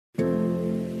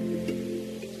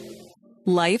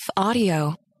Life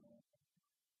Audio.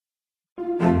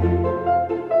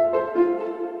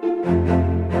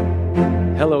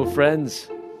 Hello, friends.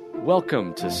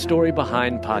 Welcome to Story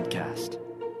Behind Podcast.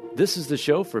 This is the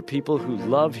show for people who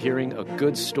love hearing a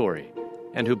good story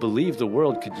and who believe the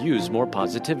world could use more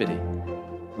positivity.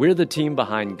 We're the team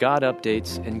behind God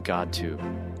Updates and GodTube,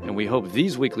 and we hope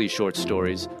these weekly short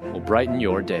stories will brighten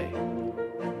your day.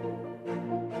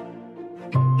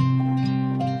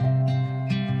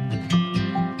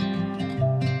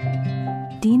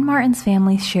 Dean Martin's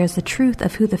family shares the truth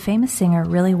of who the famous singer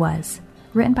really was.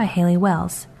 Written by Haley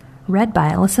Wells. Read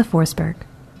by Alyssa Forsberg.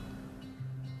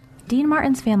 Dean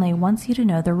Martin's family wants you to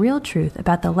know the real truth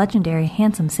about the legendary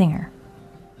handsome singer.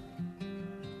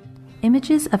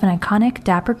 Images of an iconic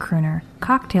dapper crooner,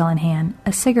 cocktail in hand,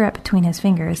 a cigarette between his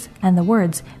fingers, and the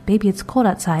words, "Baby, it's cold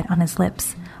outside," on his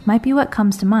lips, might be what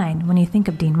comes to mind when you think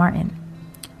of Dean Martin.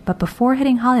 But before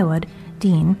hitting Hollywood,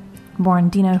 Dean, born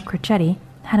Dino Crocetti,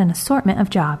 had an assortment of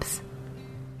jobs.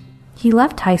 He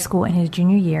left high school in his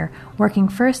junior year, working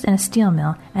first in a steel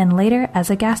mill and later as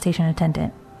a gas station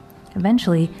attendant.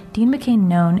 Eventually, Dean became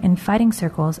known in fighting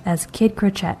circles as Kid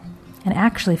Crochet, and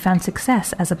actually found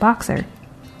success as a boxer.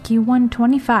 He won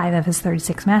 25 of his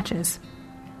 36 matches.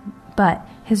 But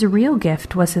his real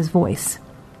gift was his voice.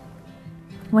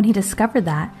 When he discovered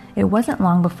that, it wasn't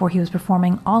long before he was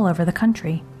performing all over the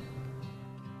country.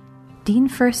 Dean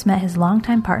first met his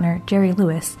longtime partner, Jerry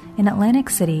Lewis, in Atlantic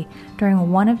City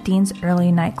during one of Dean's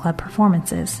early nightclub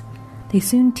performances. They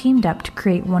soon teamed up to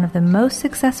create one of the most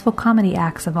successful comedy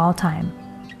acts of all time.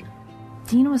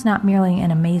 Dean was not merely an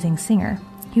amazing singer,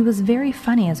 he was very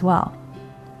funny as well.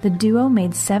 The duo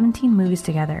made 17 movies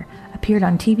together, appeared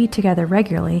on TV together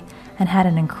regularly, and had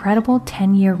an incredible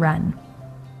 10-year run.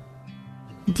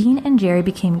 Dean and Jerry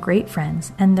became great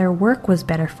friends, and their work was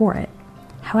better for it.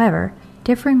 However,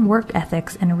 differing work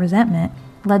ethics and resentment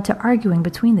led to arguing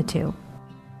between the two.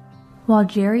 While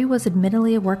Jerry was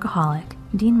admittedly a workaholic,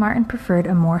 Dean Martin preferred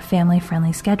a more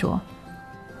family-friendly schedule.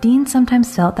 Dean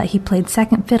sometimes felt that he played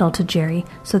second fiddle to Jerry,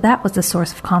 so that was a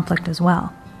source of conflict as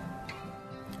well.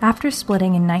 After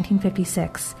splitting in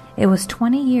 1956, it was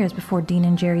 20 years before Dean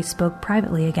and Jerry spoke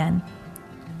privately again.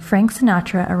 Frank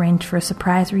Sinatra arranged for a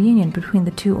surprise reunion between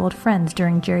the two old friends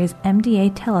during Jerry's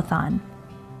MDA telethon.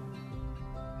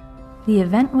 The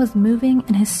event was moving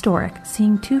and historic,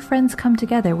 seeing two friends come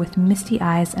together with misty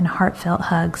eyes and heartfelt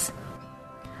hugs.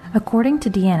 According to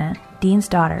Deanna, Dean's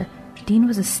daughter, Dean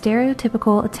was a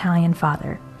stereotypical Italian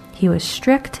father. He was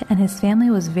strict and his family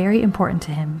was very important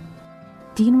to him.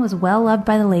 Dean was well loved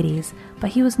by the ladies, but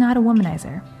he was not a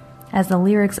womanizer, as the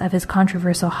lyrics of his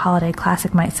controversial holiday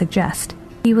classic might suggest.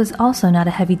 He was also not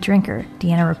a heavy drinker,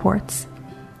 Deanna reports.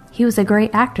 He was a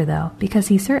great actor, though, because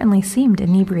he certainly seemed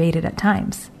inebriated at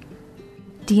times.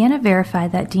 Deanna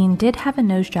verified that Dean did have a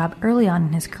nose job early on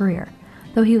in his career,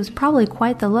 though he was probably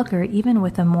quite the looker even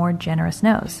with a more generous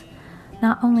nose.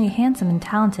 Not only handsome and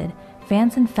talented,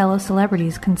 fans and fellow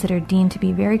celebrities considered Dean to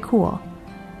be very cool.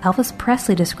 Elvis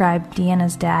Presley described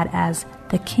Deanna's dad as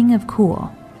the king of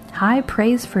cool. High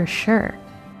praise for sure.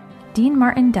 Dean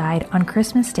Martin died on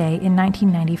Christmas Day in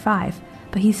 1995,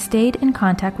 but he stayed in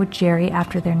contact with Jerry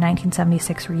after their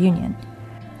 1976 reunion.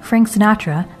 Frank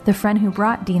Sinatra, the friend who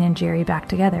brought Dean and Jerry back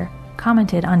together,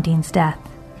 commented on Dean's death.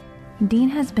 "Dean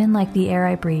has been like the air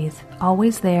I breathe,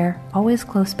 always there, always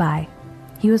close by.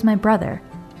 He was my brother,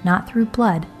 not through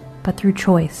blood, but through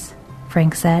choice,"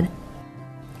 Frank said.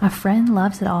 "A friend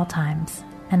loves at all times,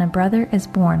 and a brother is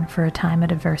born for a time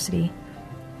of adversity."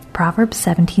 Proverbs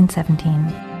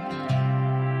 17:17.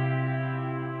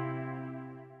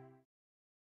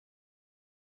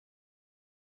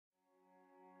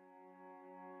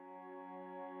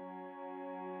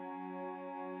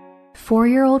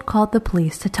 Four-year-old called the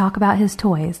police to talk about his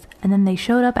toys, and then they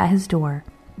showed up at his door.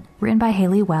 Written by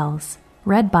Haley Wells.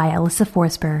 Read by Alyssa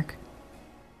Forsberg.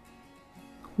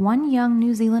 One young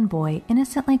New Zealand boy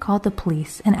innocently called the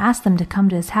police and asked them to come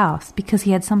to his house because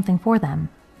he had something for them.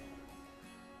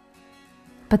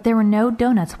 But there were no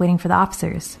donuts waiting for the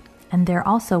officers, and there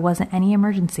also wasn't any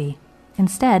emergency.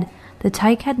 Instead, the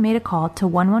tyke had made a call to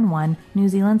 111, New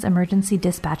Zealand's emergency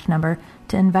dispatch number,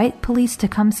 to invite police to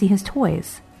come see his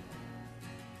toys.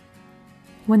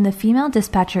 When the female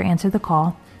dispatcher answered the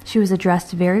call, she was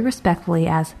addressed very respectfully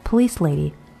as "Police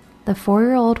Lady." The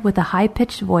 4-year-old, with a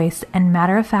high-pitched voice and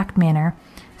matter-of-fact manner,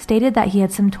 stated that he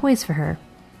had some toys for her.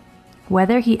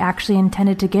 Whether he actually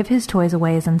intended to give his toys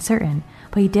away is uncertain,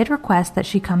 but he did request that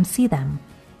she come see them.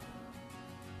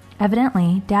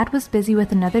 Evidently, Dad was busy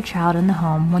with another child in the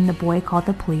home when the boy called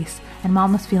the police, and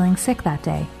Mom was feeling sick that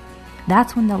day.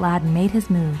 That's when the lad made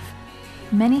his move.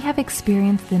 Many have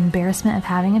experienced the embarrassment of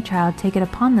having a child take it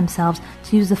upon themselves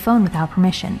to use the phone without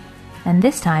permission, and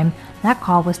this time, that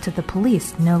call was to the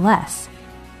police, no less.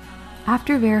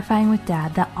 After verifying with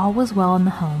Dad that all was well in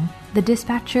the home, the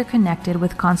dispatcher connected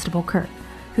with Constable Kurt,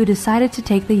 who decided to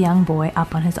take the young boy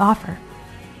up on his offer.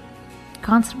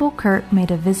 Constable Kurt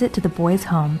made a visit to the boy's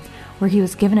home, where he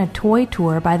was given a toy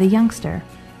tour by the youngster.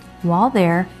 While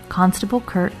there, Constable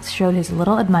Kurt showed his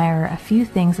little admirer a few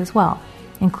things as well,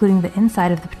 including the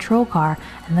inside of the patrol car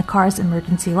and the car's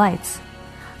emergency lights.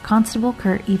 Constable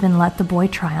Kurt even let the boy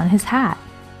try on his hat.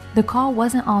 The call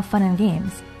wasn't all fun and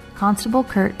games. Constable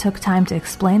Kurt took time to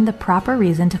explain the proper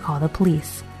reason to call the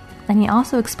police, and he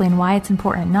also explained why it's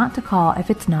important not to call if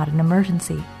it's not an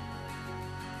emergency.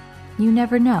 You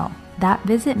never know, that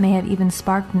visit may have even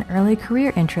sparked an early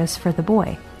career interest for the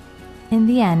boy. In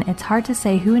the end, it's hard to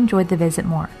say who enjoyed the visit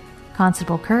more.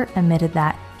 Constable Kurt admitted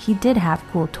that he did have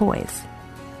cool toys.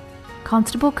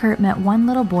 Constable Kurt met one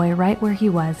little boy right where he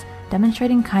was,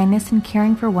 demonstrating kindness and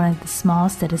caring for one of the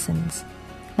smallest citizens.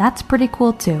 That's pretty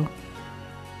cool too.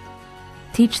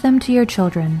 Teach them to your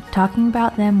children, talking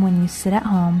about them when you sit at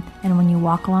home and when you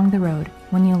walk along the road,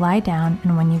 when you lie down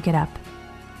and when you get up.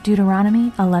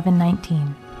 Deuteronomy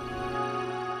 11:19.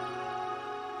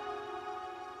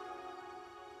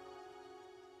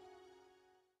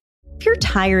 If you're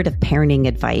tired of parenting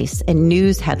advice and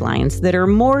news headlines that are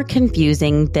more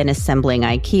confusing than assembling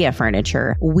IKEA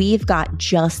furniture, we've got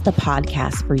just the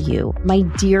podcast for you. My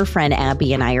dear friend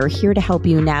Abby and I are here to help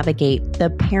you navigate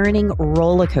the parenting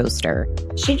roller coaster.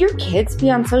 Should your kids be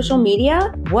on social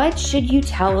media? What should you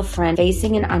tell a friend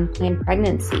facing an unplanned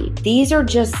pregnancy? These are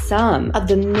just some of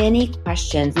the many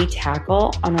questions we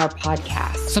tackle on our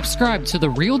podcast. Subscribe to The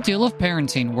Real Deal of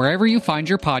Parenting wherever you find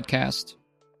your podcast.